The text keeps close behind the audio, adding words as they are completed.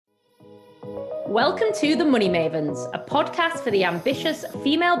Welcome to The Money Mavens, a podcast for the ambitious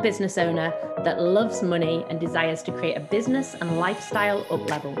female business owner that loves money and desires to create a business and lifestyle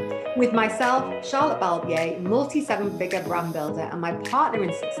up-level. With myself, Charlotte Balbier, multi-seven-figure brand builder, and my partner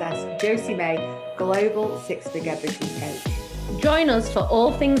in success, Josie May, global six-figure business coach. Join us for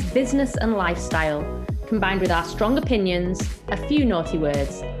all things business and lifestyle, combined with our strong opinions, a few naughty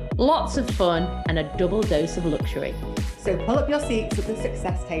words, lots of fun, and a double dose of luxury. So pull up your seats at the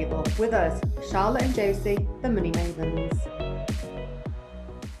success table with us, Charlotte and Josie, the Money Mavens.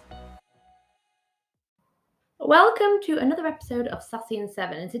 Welcome to another episode of Sassy and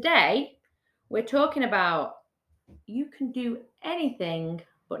Seven. And today we're talking about you can do anything,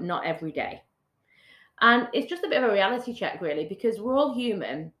 but not every day. And it's just a bit of a reality check, really, because we're all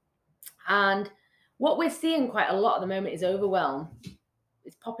human. And what we're seeing quite a lot at the moment is overwhelm.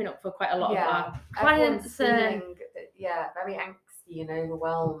 It's popping up for quite a lot of our clients. Feeling, very angsty and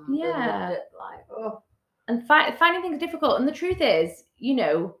overwhelmed. Yeah. And And finding things difficult. And the truth is,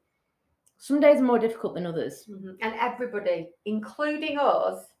 some days are more difficult than others. Mm-hmm. And everybody, including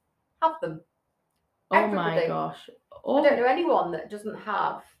us, have them. Oh Everybody. My gosh. I don't know anyone that doesn't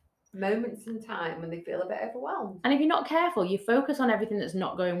have moments in time when they feel a bit overwhelmed. And if you're not careful, you focus on everything that's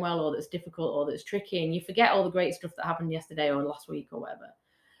not going well or that's difficult or that's tricky, and you forget all the great stuff that happened yesterday or last week or whatever,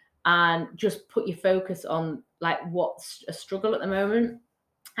 and just put your focus on like what's a struggle at the moment.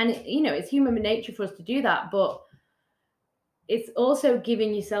 And it's human nature for us to do that, but it's also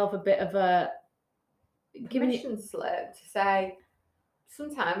giving yourself a bit of a permission slip to say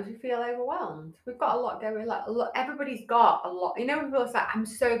sometimes we feel overwhelmed. We've got a lot going. Everybody's got a lot. People say I'm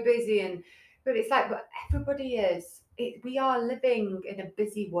so busy, but it's like, but everybody is. We are living in a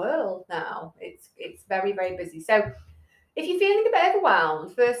busy world now. It's very, very busy. So if you're feeling a bit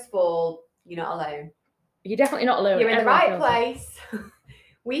overwhelmed, first of all, you're not alone. You're definitely not alone. You're in the right place.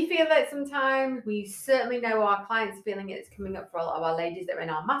 We feel it sometimes. We certainly know our clients are feeling it. It's coming up for a lot of our ladies that are in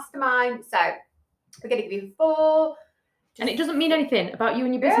our mastermind. So we're going to give you 4. And it doesn't mean anything about you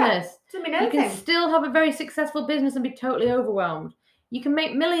and your business. Yeah, doesn't mean anything. You can still have a very successful business and be totally overwhelmed. You can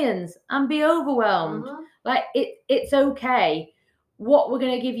make millions and be overwhelmed. Mm-hmm. Like it's okay. What we're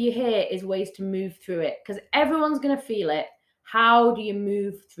going to give you here is ways to move through it, because everyone's going to feel it. How do you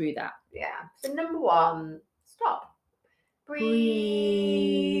move through that? Yeah. So number 1, stop.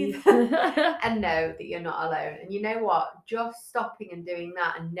 Breathe. And know that you're not alone. And you know what? Just stopping and doing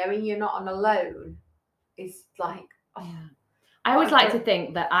that and knowing you're not alone is like, I always like to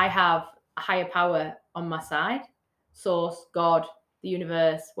think that I have a higher power on my side. Source, God, the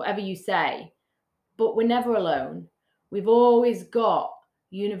universe, whatever you say. But we're never alone. We've always got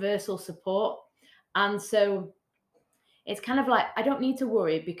universal support. And so it's kind of like, I don't need to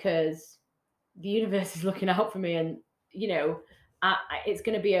worry because the universe is looking out for me, and it's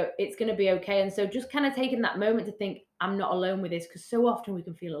going to be okay. And so just kind of taking that moment to think I'm not alone with this, because so often we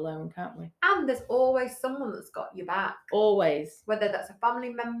can feel alone, can't we? And there's always someone that's got your back. Always. Whether that's a family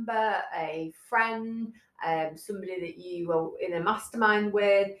member, a friend, somebody that you are in a mastermind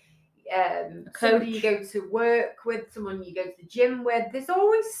with, somebody you go to work with, someone you go to the gym with. There's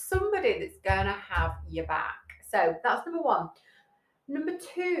always somebody that's going to have your back. So that's number 1. Number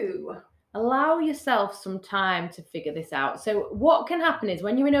 2. Allow yourself some time to figure this out. So what can happen is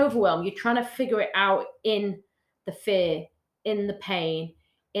when you're in overwhelm, you're trying to figure it out in the fear, in the pain,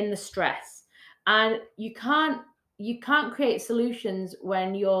 in the stress. And you can't create solutions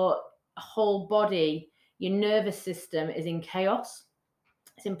when your whole body, your nervous system is in chaos.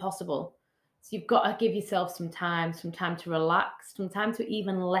 It's impossible. So you've got to give yourself some time to relax, some time to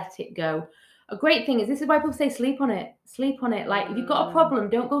even let it go. A great thing is, this is why people say sleep on it. Sleep on it. Like if you've got a problem,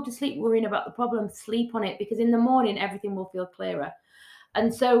 don't go to sleep worrying about the problem. Sleep on it, because in the morning, everything will feel clearer.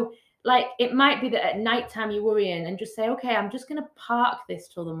 And so like it might be that at nighttime you're worrying, and just say, okay, I'm just going to park this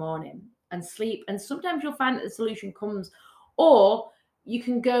till the morning and sleep. And sometimes you'll find that the solution comes. Or you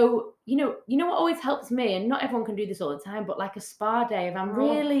can go, you know what always helps me, and not everyone can do this all the time, but like a spa day, if I'm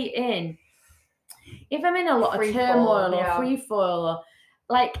really if I'm in a lot of turmoil or free fall, or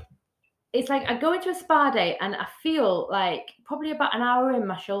like, it's like I go into a spa day and I feel like probably about an hour in,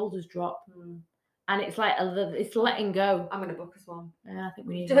 my shoulders drop. And it's like it's letting go. I'm going to book us one. Yeah, I think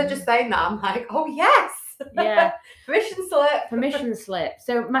we need just saying that, I'm like, oh yes. Yeah. Permission slip.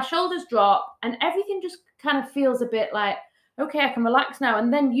 So my shoulders drop and everything just kind of feels a bit like, okay, I can relax now.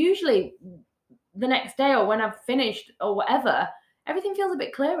 And then usually the next day, or when I've finished or whatever, everything feels a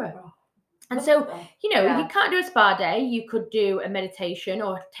bit clearer. And so, you can't do a spa day. You could do a meditation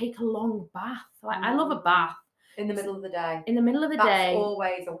or take a long bath. Like I love a bath. In the middle of the day. That's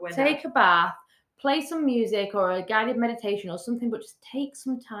always a winner. Take a bath, play some music or a guided meditation or something, but just take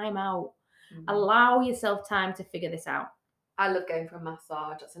some time out. Allow yourself time to figure this out. I love going for a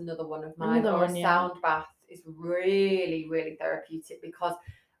massage. That's another one of mine. A sound bath is really, really therapeutic, because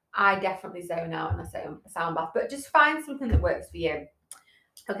I definitely zone out in a sound bath. But just find something that works for you.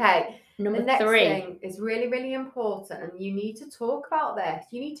 Okay. The next thing is really, really important, and you need to talk about this.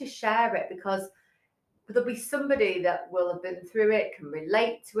 You need to share it, because there'll be somebody that will have been through it, can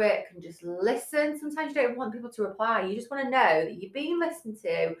relate to it, can just listen. Sometimes you don't want people to reply. You just want to know that you're being listened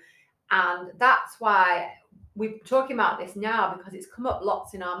to. And that's why we're talking about this now, because it's come up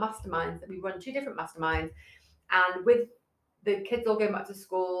lots in our masterminds, that we run 2 different masterminds. And with the kids all going back to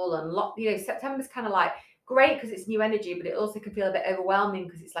school and September's kind of like great because it's new energy, but it also can feel a bit overwhelming,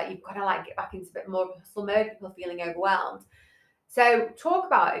 because it's like you've got to like get back into a bit more of a hustle mode. People are feeling overwhelmed. So talk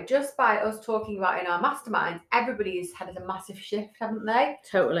about it. Just by us talking about it in our mastermind, everybody's had a massive shift, haven't they?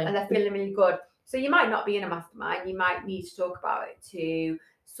 Totally. And they're feeling really good. So you might not be in a mastermind. You might need to talk about it to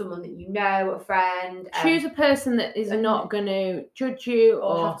someone that you know, a friend. Choose a person that is not going to judge you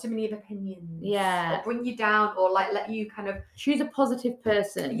or have too many opinions. Yeah. Or bring you down, or like let you kind of choose a positive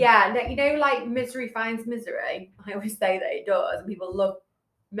person. Yeah, like misery finds misery. I always say that it does, and people love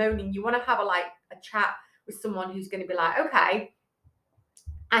moaning. You want to have a chat with someone who's going to be like, okay,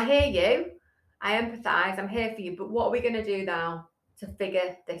 I hear you, I empathise, I'm here for you, but what are we going to do now to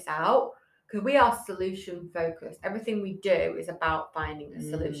figure this out? Because we are solution focused. Everything we do is about finding a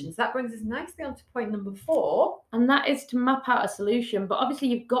solution. So that brings us nicely on to point number 4. And that is to map out a solution. But obviously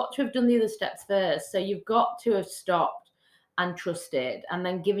you've got to have done the other steps first. So you've got to have stopped and trusted, and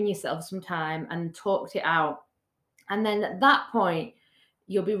then given yourself some time and talked it out. And then at that point,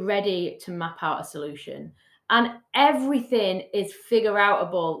 you'll be ready to map out a solution. And everything is figure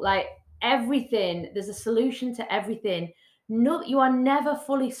outable. Like everything, there's a solution to everything. No, you are never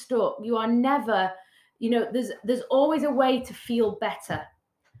fully stuck. You are never, there's always a way to feel better.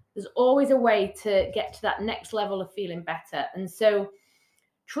 There's always a way to get to that next level of feeling better. And so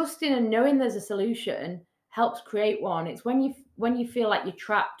trusting and knowing there's a solution helps create one. It's when you feel like you're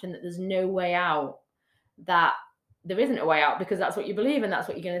trapped and that there's no way out, that there isn't a way out, because that's what you believe and that's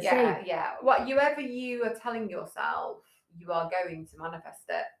what you're going to say. Yeah. Whatever you are telling yourself, you are going to manifest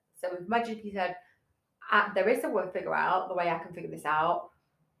it. So if my GP said, there is a way to figure out the way I can figure this out,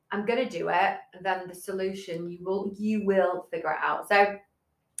 I'm going to do it, and then the solution, you will figure it out. So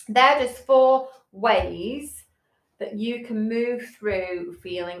they're just 4 ways that you can move through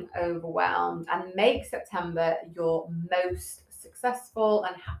feeling overwhelmed and make September your most successful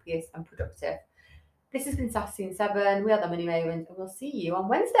and happiest and productive. This has been Sassy and 7. We are the Money Mavens, and we'll see you on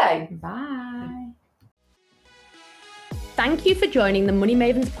Wednesday. Bye. Thank you for joining the Money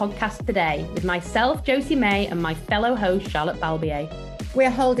Mavens podcast today with myself, Josie May, and my fellow host, Charlotte Balbier.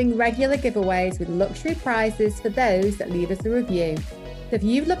 We're holding regular giveaways with luxury prizes for those that leave us a review. So if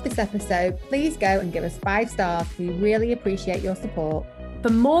you've loved this episode, please go and give us 5 stars. We really appreciate your support.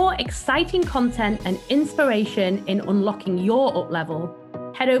 For more exciting content and inspiration in unlocking your up level,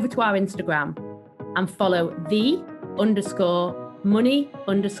 head over to our Instagram and follow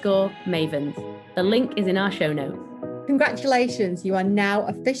 _money_mavens. The link is in our show notes. Congratulations, you are now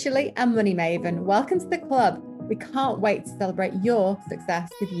officially a Money Maven. Welcome to the club. We can't wait to celebrate your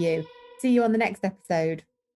success with you. See you on the next episode.